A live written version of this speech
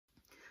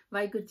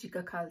ਵਾਹਿਗੁਰੂ ਜੀ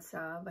ਕਾ ਖਾਲਸਾ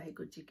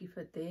ਵਾਹਿਗੁਰੂ ਜੀ ਕੀ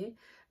ਫਤਿਹ।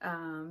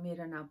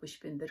 ਮੇਰਾ ਨਾਮ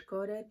ਪੁਸ਼ਪਿੰਦਰ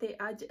ਕੌਰ ਹੈ ਤੇ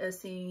ਅੱਜ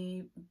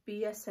ਅਸੀਂ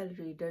PSL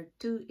ਰੀਡਰ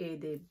 2A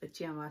ਦੇ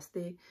ਬੱਚਿਆਂ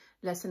ਵਾਸਤੇ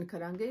ਲੈਸਨ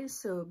ਕਰਾਂਗੇ।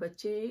 ਸੋ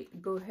ਬੱਚੇ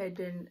go ahead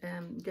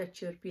and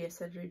get your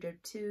PSL reader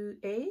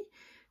 2A.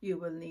 You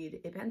will need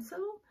a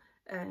pencil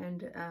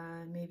and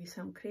maybe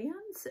some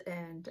crayons,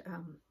 and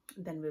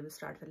then we will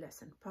start the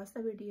lesson. Pause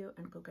the video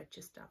and go get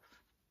your stuff.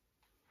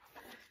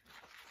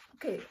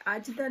 Okay,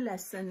 ਅੱਜ ਦਾ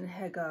lesson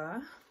ਹੈਗਾ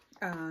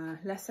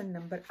lesson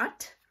number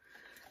 8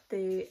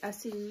 ਤੇ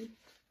ਅਸੀਂ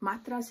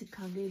ਮਾਤਰਾ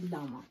ਸਿੱਖਾਂਗੇ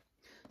ਲਾਵਾਂ।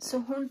 ਸੋ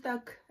ਹੁਣ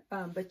ਤੱਕ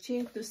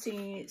ਬੱਚੇ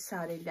ਤੁਸੀਂ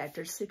ਸਾਰੇ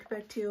ਲੈਟਰ ਸਿੱਖ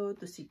ਬੈਠੇ ਹੋ,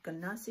 ਤੁਸੀਂ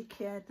ਕੰਨਾ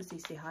ਸਿੱਖਿਆ, ਤੁਸੀਂ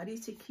ਸਿਹਾਰੀ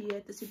ਸਿੱਖੀ ਹੈ,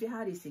 ਤੁਸੀਂ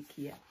ਬਿਹਾਰੀ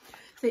ਸਿੱਖੀ ਹੈ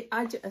ਤੇ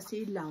ਅੱਜ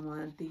ਅਸੀਂ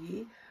ਲਾਵਾਂ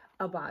ਦੀ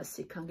ਆਵਾਜ਼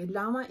ਸਿੱਖਾਂਗੇ।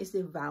 ਲਾਵਾਂ is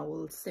a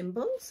vowel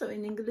symbol. So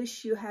in English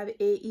you have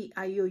A, E,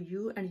 I, O,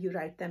 U and you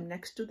write them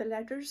next to the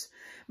letters.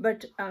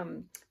 But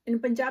in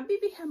Punjabi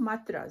we have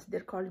matras.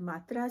 They're called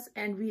matras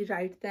and we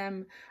write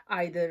them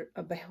either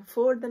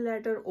before the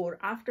letter or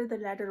after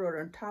the letter or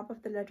on top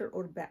of the letter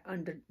or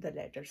under the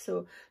letter.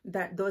 So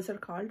that those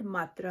are called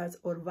matras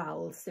or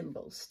vowel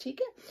symbols.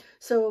 Okay?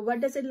 So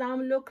what does a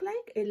laam look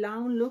like? A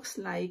laam looks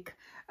like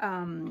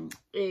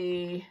a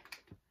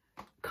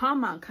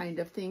comma kind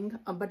of thing,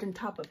 but on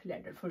top of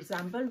letter. For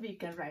example, we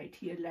can write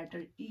here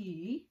letter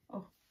E.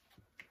 Oh,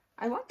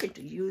 I wanted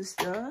to use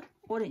the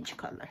orange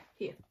color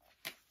here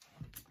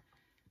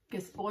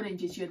because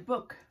orange is your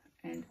book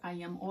and I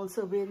am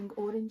also wearing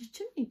orange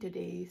chunni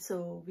today, so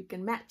we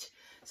can match.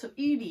 So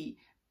ED,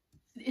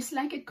 it's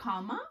like a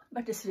comma,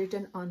 but it's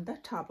written on the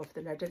top of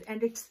the letter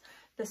and it's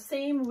the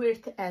same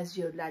width as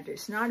your letter.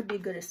 It's not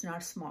bigger, it's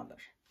not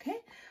smaller. Okay,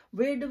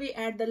 where do we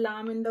add the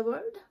laam in the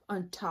word?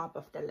 On top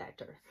of the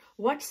letter.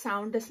 What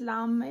sound does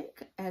laam make?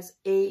 As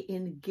A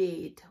in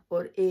gate or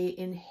A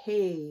in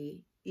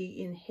hay, E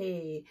in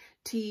hay,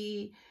 T,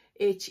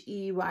 H,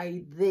 E,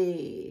 Y,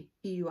 they,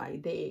 E, Y,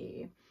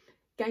 they.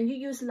 Can you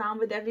use laam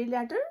with every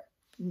letter?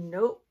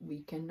 No,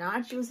 we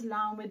cannot use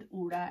laam with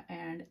uda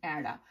and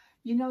ada.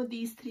 You know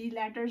these three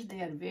letters,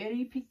 they are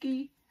very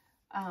picky.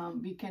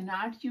 We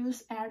cannot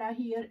use ada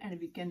here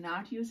and we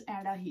cannot use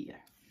ada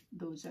here.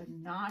 Those are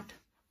not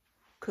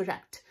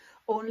correct.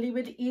 Only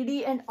with ed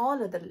and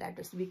all other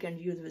letters we can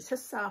use with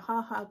sassa,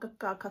 ha ha,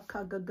 kakka,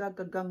 kakka, gaga,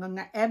 gaga,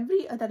 ganga, every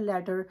other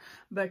letter,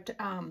 but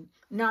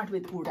not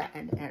with uda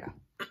and era.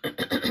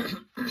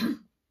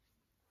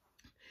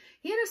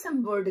 Here are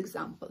some word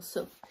examples.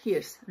 So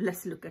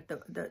let's look at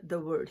the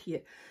word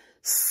here.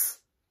 S,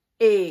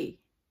 a,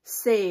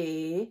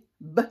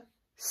 sab,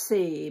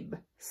 sab.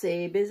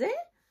 Sab is a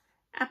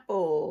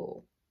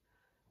apple.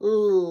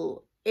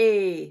 L,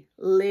 a,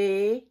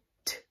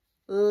 late,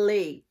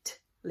 late.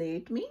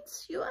 Late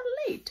means you are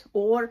late,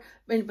 or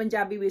in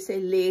Punjabi we say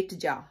late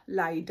ja,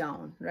 lie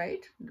down,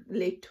 right?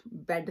 Late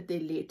bed te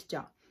late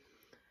ja.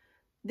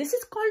 This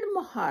is called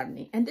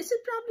Muhaarni, and this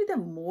is probably the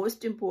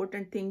most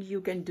important thing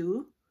you can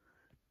do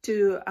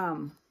to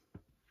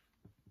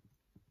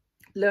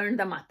learn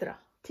the matra.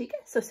 Okay?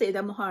 So say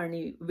the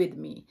Muhaarni with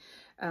me.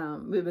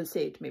 We will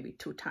say it maybe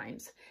 2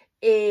 times.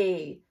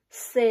 A,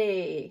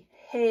 say,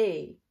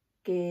 hey,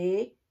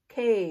 ke,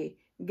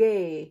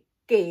 ge,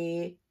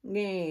 ke,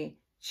 nge,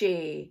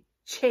 che,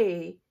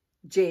 che,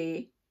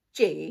 je,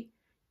 je,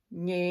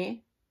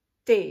 nye,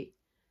 te,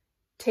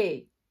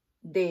 te,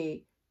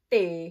 de,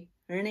 te,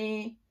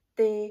 ne,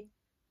 te,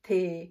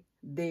 the,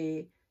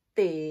 de,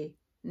 te,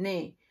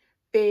 ne,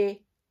 pe,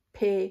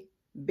 pe,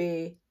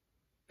 be,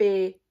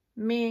 pe,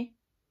 me,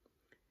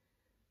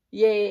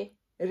 ye,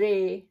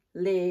 re,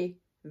 le,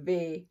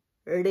 ve,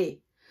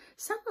 re.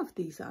 Some of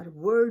these are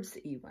words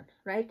even,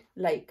 right?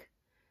 Like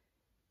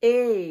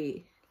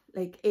A,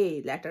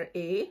 letter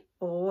A,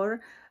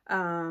 or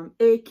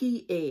A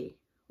key A.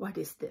 What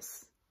is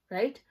this,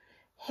 right?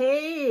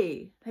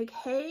 Hey, like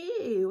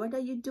hey, what are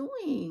you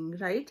doing,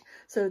 right?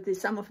 So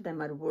some of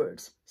them are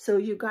words. So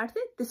you got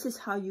it? This is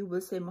how you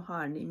will say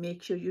Muhaarni.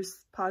 Make sure you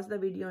pause the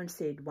video and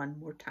say it one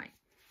more time.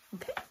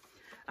 Okay?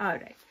 All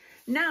right.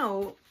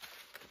 Now,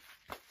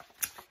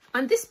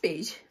 on this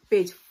page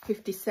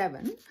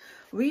 57,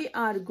 we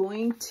are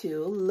going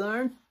to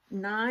learn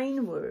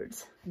 9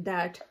 words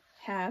that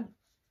have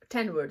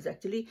 10 words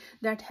actually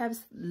that have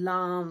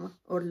laam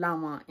or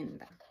lama in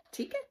them.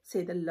 Okay?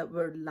 Say the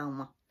word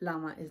lama.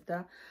 Lama is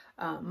the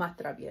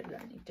matra we are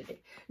learning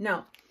today.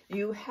 Now,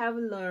 you have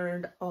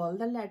learned all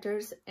the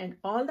letters and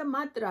all the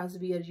matras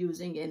we are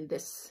using in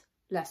this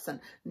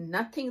lesson.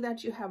 Nothing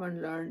that you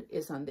haven't learned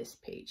is on this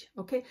page.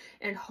 Okay?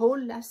 And whole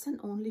lesson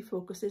only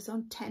focuses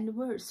on 10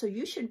 words. So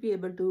you should be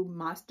able to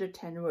master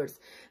 10 words.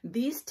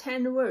 These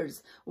 10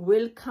 words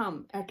will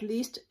come at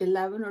least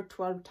 11 or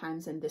 12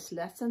 times in this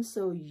lesson.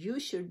 So you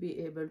should be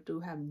able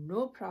to have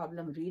no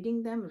problem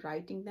reading them,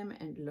 writing them,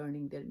 and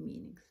learning their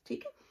meanings.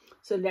 Okay?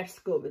 So let's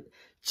go with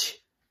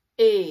ch,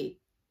 a,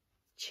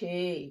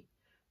 che,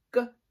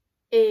 k,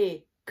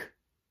 a, k,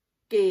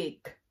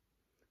 cake,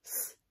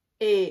 s,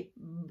 a,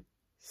 b,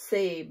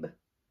 sab,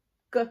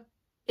 k,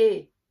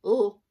 a,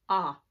 l,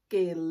 a,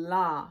 ke,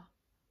 la,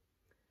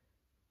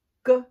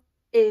 k,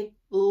 a,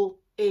 l,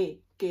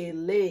 a, ke,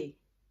 le,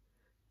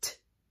 t,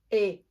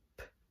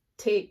 ape,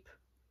 tape.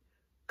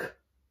 K,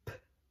 p,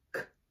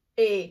 k,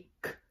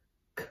 ache,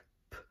 k,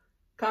 p,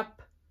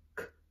 cup,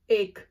 k,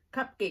 ache,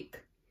 cupcake.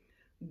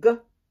 G,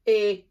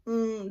 a,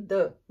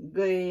 the,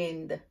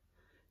 gained.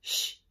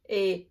 Sh,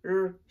 a,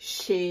 r,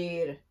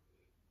 share.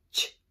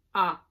 Ch,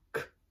 a,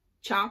 k,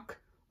 chalk.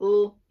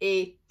 L,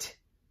 a, t,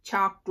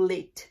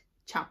 chocolate,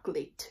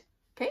 chocolate.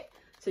 Okay,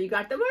 so you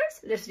got the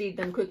words? Let's read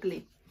them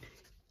quickly.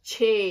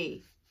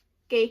 Che,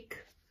 cake.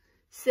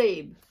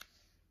 Save,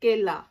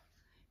 kela,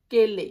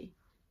 kele,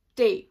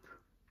 tape,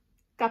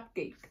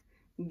 cupcake,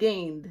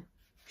 gained,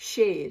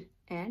 share,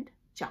 and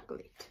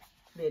chocolate.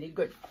 Very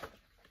good.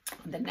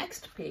 On the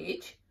next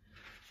page,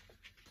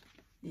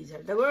 these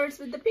are the words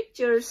with the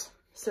pictures.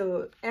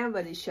 So,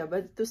 every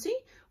shabad tusi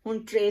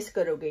hun trace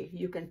karoge.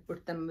 You can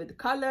put them with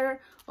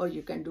color or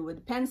you can do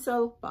with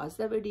pencil. Pause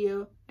the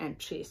video and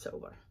trace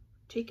over.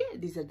 Okay?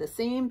 These are the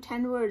same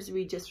 10 words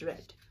we just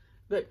read.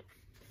 Good.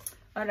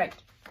 All right.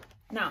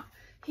 Now,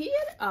 here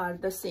are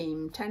the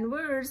same 10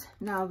 words.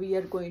 Now we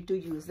are going to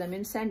use them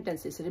in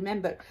sentences.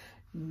 Remember,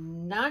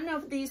 none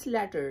of these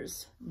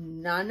letters,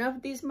 none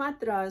of these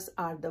matras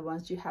are the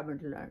ones you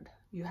haven't learned.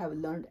 You have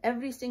learned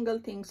every single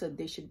thing, so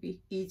they should be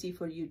easy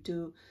for you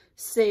to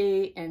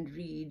say and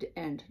read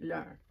and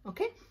learn.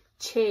 Okay?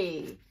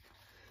 Che.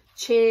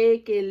 Che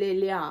ke le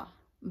liya.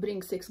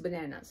 Bring 6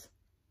 bananas.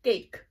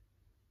 Cake.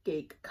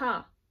 Cake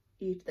kha.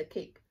 Eat the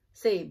cake.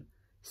 Save.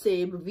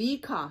 Save vi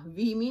kha.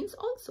 Vi means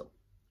also.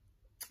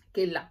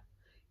 Kela.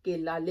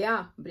 Kela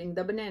liya. Bring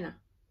the banana.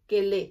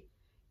 Kele.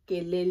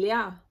 Kele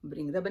liya.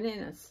 Bring the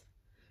bananas.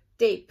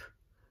 Tape.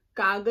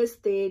 कागज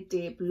ते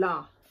tape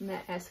ला.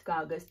 मैं इस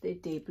कागज ते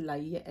tape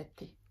लाई है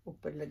इत्थे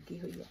ऊपर लगी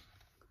हुई है.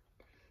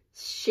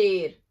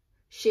 शेर.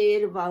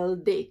 शेर वाल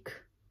देख.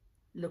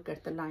 Look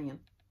at the lion.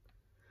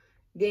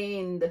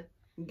 गेंद.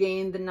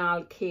 गेंद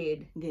नाल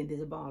खेड. गेंद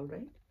is a ball,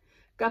 right?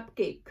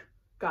 Cupcake.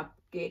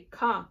 Cupcake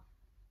खा.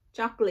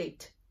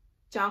 Chocolate.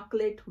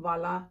 Chocolate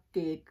wala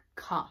cake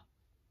kha.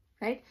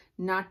 Right?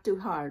 Not too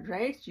hard,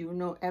 right? You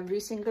know every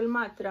single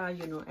matra,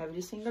 you know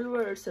every single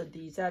word. So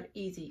these are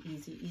easy,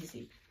 easy,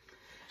 easy.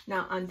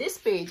 Now on this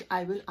page,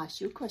 I will ask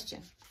you a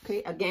question.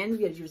 Okay, again,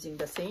 we are using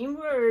the same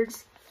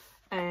words.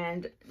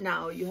 And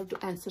now you have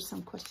to answer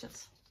some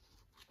questions.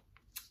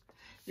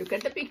 Look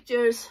at the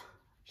pictures.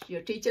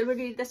 Your teacher will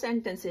read the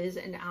sentences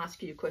and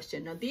ask you a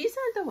question. Now these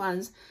are the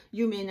ones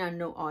you may not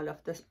know all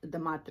of the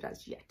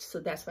matras yet. So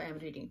that's why I'm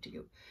reading to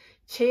you.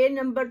 6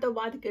 number to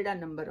baad keda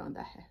number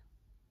aunda hai?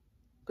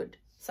 Good.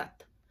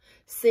 7.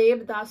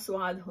 सेब दा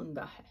स्वाद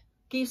हुंदा है.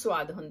 की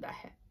स्वाद हुंदा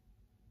है?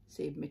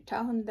 सेब मिठा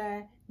हुंदा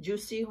है,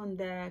 जूसी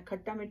हुंदा है,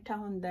 खट्टा मिठा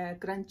हुंदा है,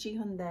 क्रंची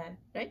हुंदा है,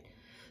 right?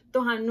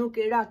 तुहानू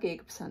केड़ा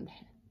केक पसंद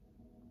है?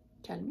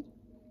 Tell me.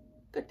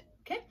 Good.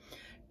 Okay.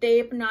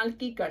 Tape नाल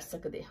की कर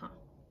सकदे हां?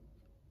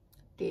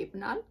 टेप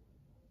नाल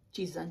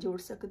चीज़ां जोड़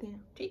सकदे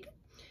हां. ठीक है.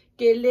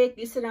 केले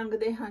किस रंग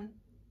दे हन?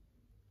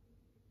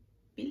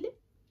 पीले.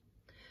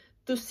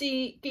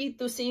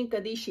 तुसी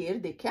कदी शेर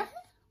देखा है?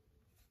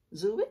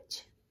 ज़ू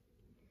विच?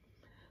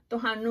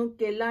 तुहानू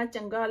केला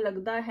चंगा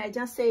लगदा है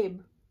जां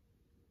सेब?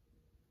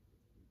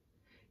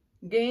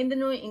 गेंद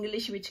नू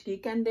इंग्लिश विच की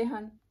कहंदे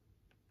हन?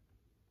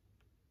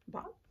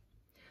 बाल.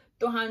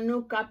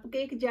 तुहानू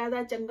कपकेक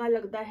ज्यादा चंगा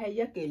लगदा है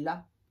या केला?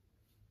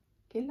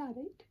 केला,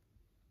 राइट?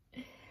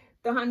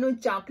 तुहानू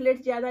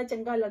चॉकलेट ज्यादा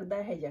चंगा लगदा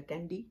है या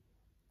कैंडी?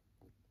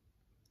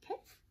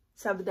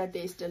 सब दा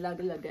टेस्ट अलग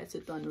अलग है, सो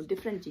तुहानू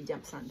डिफरेंट चीज़ां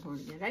पसंद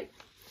होणगियां, right?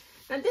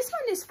 Now this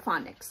one is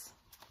phonics.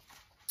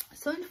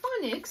 So in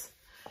phonics,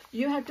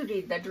 you have to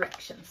read the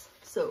directions.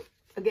 So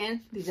again,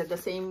 these are the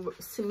same,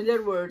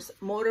 similar words,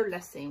 more or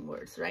less same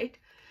words, right?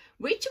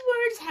 Which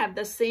words have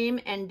the same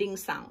ending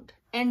sound?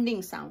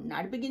 Ending sound,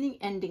 not beginning,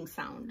 ending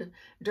sound.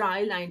 Draw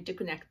a line to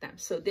connect them.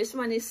 So this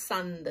one is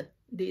sand.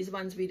 These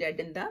ones we read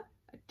in the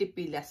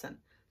Tippy lesson.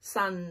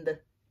 Sand,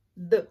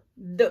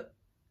 the.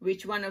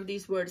 Which one of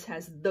these words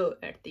has the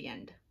at the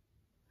end?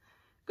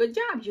 Good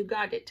job, you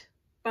got it.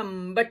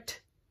 Pambat,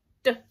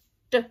 t.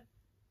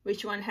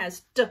 Which one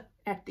has t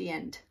at the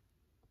end?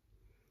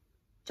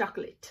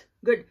 Chocolate.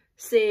 Good.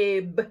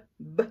 Seb,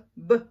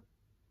 b.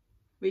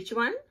 Which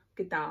one?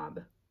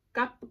 Kitab.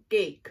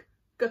 Cupcake.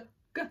 K.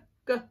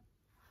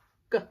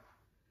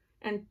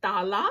 And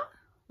tala,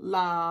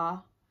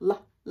 la.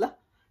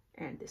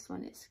 And this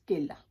one is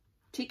killa.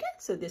 Okay?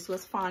 So this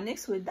was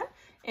phonics with the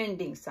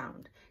ending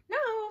sound.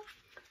 Now,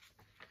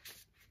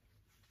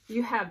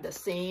 you have the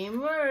same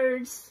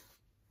words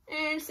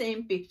and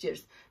same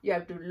pictures. You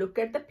have to look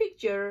at the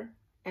picture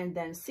and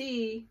then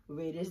see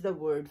where is the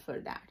word for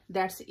that.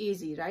 That's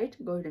easy, right?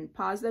 Go ahead and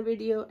pause the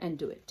video and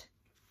do it.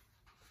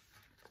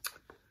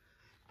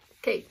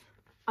 Okay,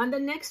 on the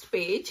next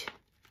page,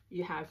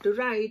 you have to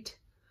write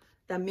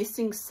the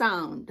missing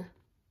sound,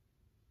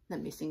 the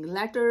missing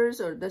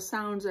letters or the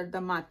sounds or the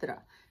matra.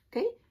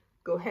 Okay,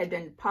 go ahead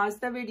and pause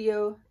the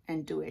video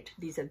and do it.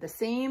 These are the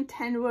same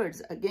 10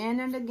 words. Again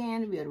and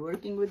again, we are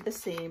working with the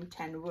same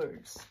 10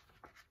 words.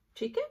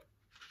 Okay?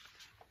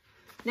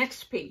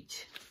 Next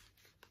page.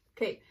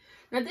 Okay,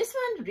 now this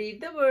one, read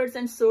the words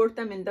and sort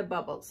them in the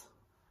bubbles.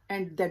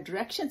 and the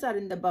directions are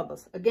in the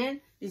bubbles.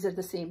 Again, these are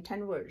the same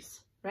 10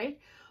 words, right?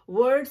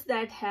 Words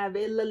that have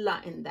a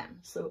lala in them.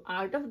 So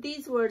out of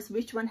these words,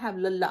 which one have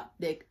lala?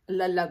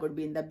 Lala could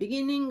be in the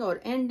beginning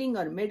or ending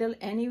or middle,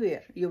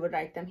 anywhere. You will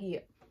write them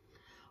here.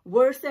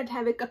 Words that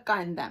have a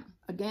kaka in them.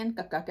 Again,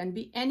 kaka can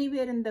be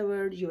anywhere in the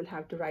word. You will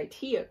have to write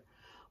here.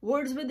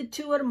 Words with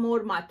 2 or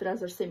more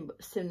matras or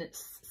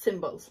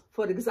symbols.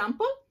 For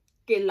example,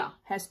 kela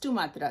has 2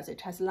 matras.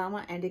 It has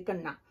lama and a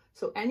kanna.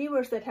 So any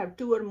words that have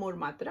 2 or more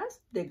matras,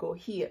 they go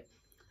here.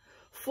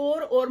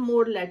 4 or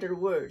more letter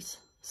words.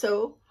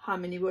 So how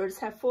many words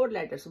have 4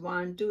 letters?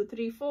 1, 2,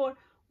 3, 4.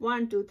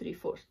 1, 2, 3,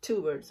 4.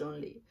 2 words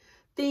only.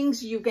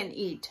 Things you can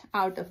eat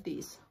out of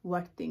these.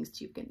 What things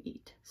you can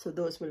eat? So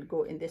those will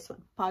go in this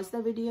one. Pause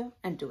the video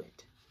and do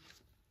it.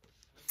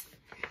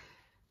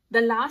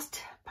 The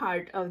last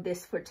part of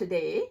this for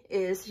today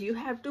is you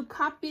have to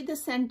copy the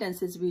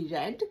sentences we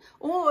read,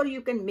 or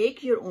you can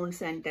make your own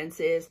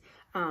sentences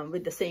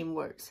with the same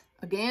words.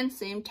 Again,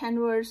 same 10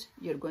 words.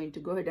 You're going to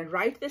go ahead and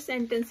write the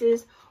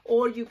sentences,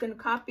 or you can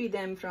copy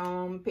them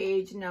from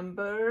page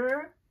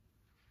number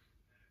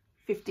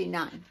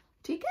 59.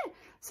 Okay?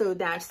 So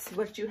that's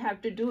what you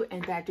have to do,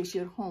 and that is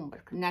your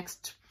homework.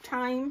 Next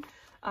time,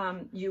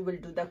 you will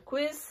do the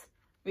quiz,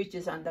 which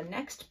is on the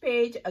next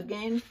page.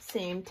 Again,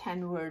 same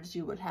 10 words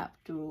you will have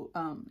to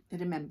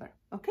remember,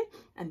 okay?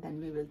 And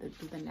then we will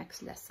do the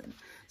next lesson.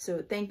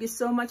 So thank you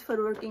so much for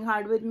working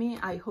hard with me.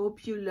 I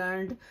hope you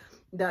learned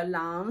the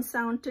laam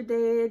sound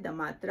today, the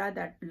matra,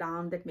 that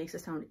laam that makes a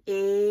sound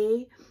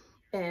A,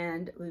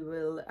 and we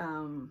will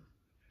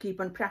keep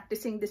on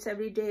practicing this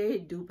every day.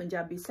 Do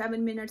Punjabi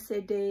 7 minutes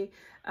a day.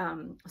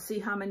 See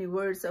how many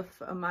words of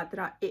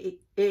matra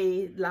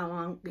A,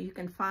 Laavaan you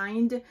can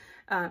find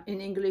in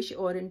English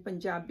or in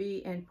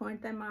Punjabi, and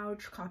point them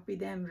out, copy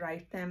them,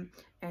 write them,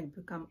 and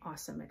become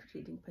awesome at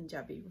reading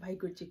Punjabi.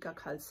 Vaheguru Ji Ka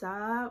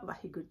Khalsa,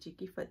 Vaheguru Ji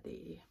Ki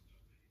Fateh.